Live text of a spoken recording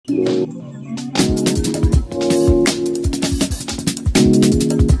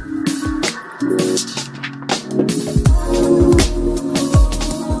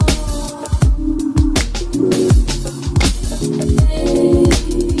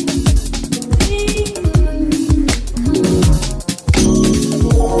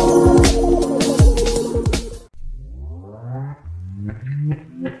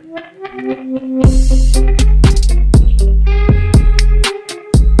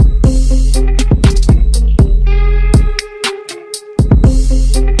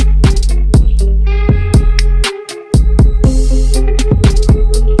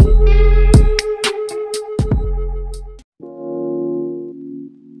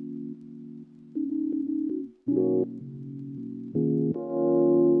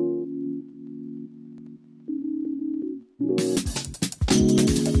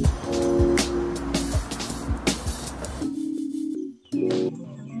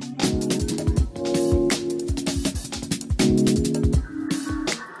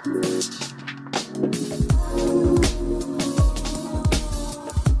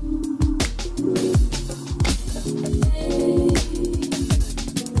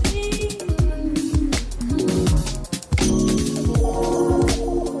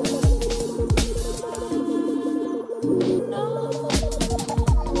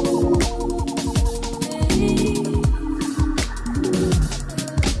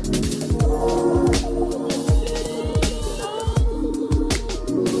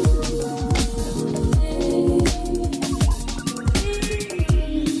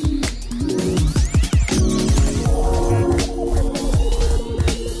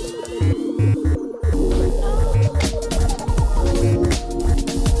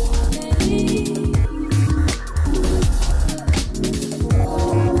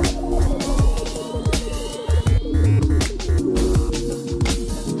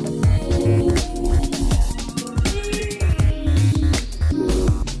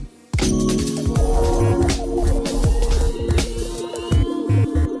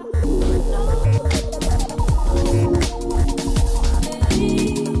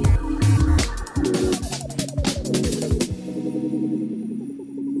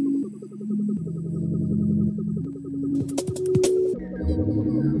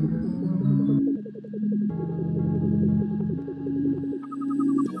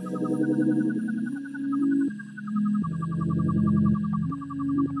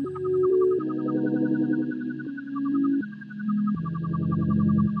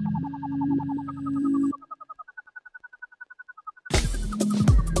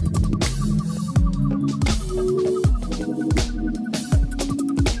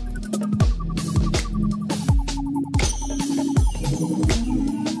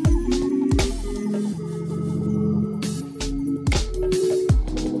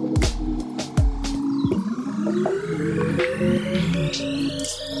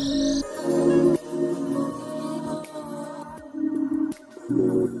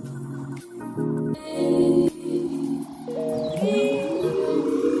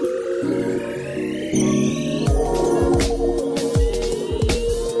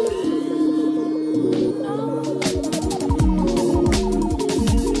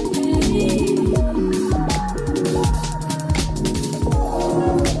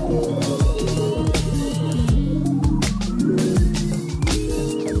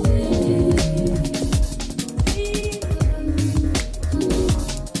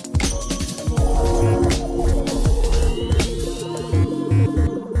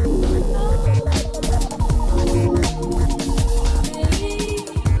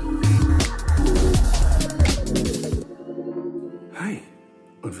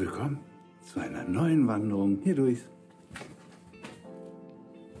Wanderung hier durch.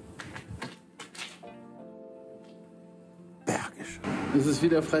 Bergisch. Es ist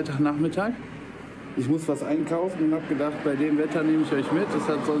wieder Freitagnachmittag. Ich muss was einkaufen und habe gedacht, bei dem Wetter nehme ich euch mit. Es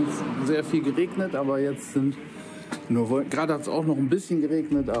hat sonst sehr viel geregnet, aber jetzt sind nur Wolken. Gerade hat es auch noch ein bisschen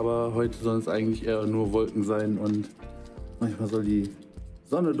geregnet, aber heute sollen es eigentlich eher nur Wolken sein und manchmal soll die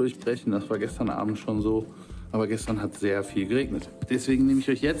Sonne durchbrechen. Das war gestern Abend schon so, aber gestern hat es sehr viel geregnet. Deswegen nehme ich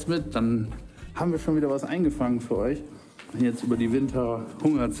euch jetzt mit, dann haben wir schon wieder was eingefangen für euch. Jetzt über die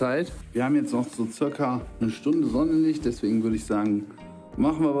Winterhungerzeit. Wir haben jetzt noch so circa eine Stunde Sonnenlicht, deswegen würde ich sagen,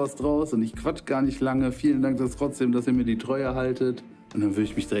 machen wir was draus und ich quatsch gar nicht lange. Vielen Dank trotzdem, dass ihr mir die Treue haltet. Und dann würde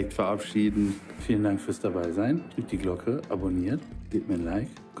ich mich direkt verabschieden. Vielen Dank fürs Dabeisein. Drückt die Glocke, abonniert, gebt mir ein Like,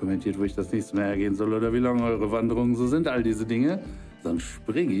 kommentiert, wo ich das nächste Mal hergehen soll oder wie lange eure Wanderungen so sind, all diese Dinge. Sonst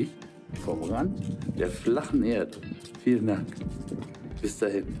springe ich vom Rand der flachen Erde. Vielen Dank. Bis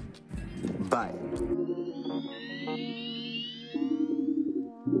dahin. Bye.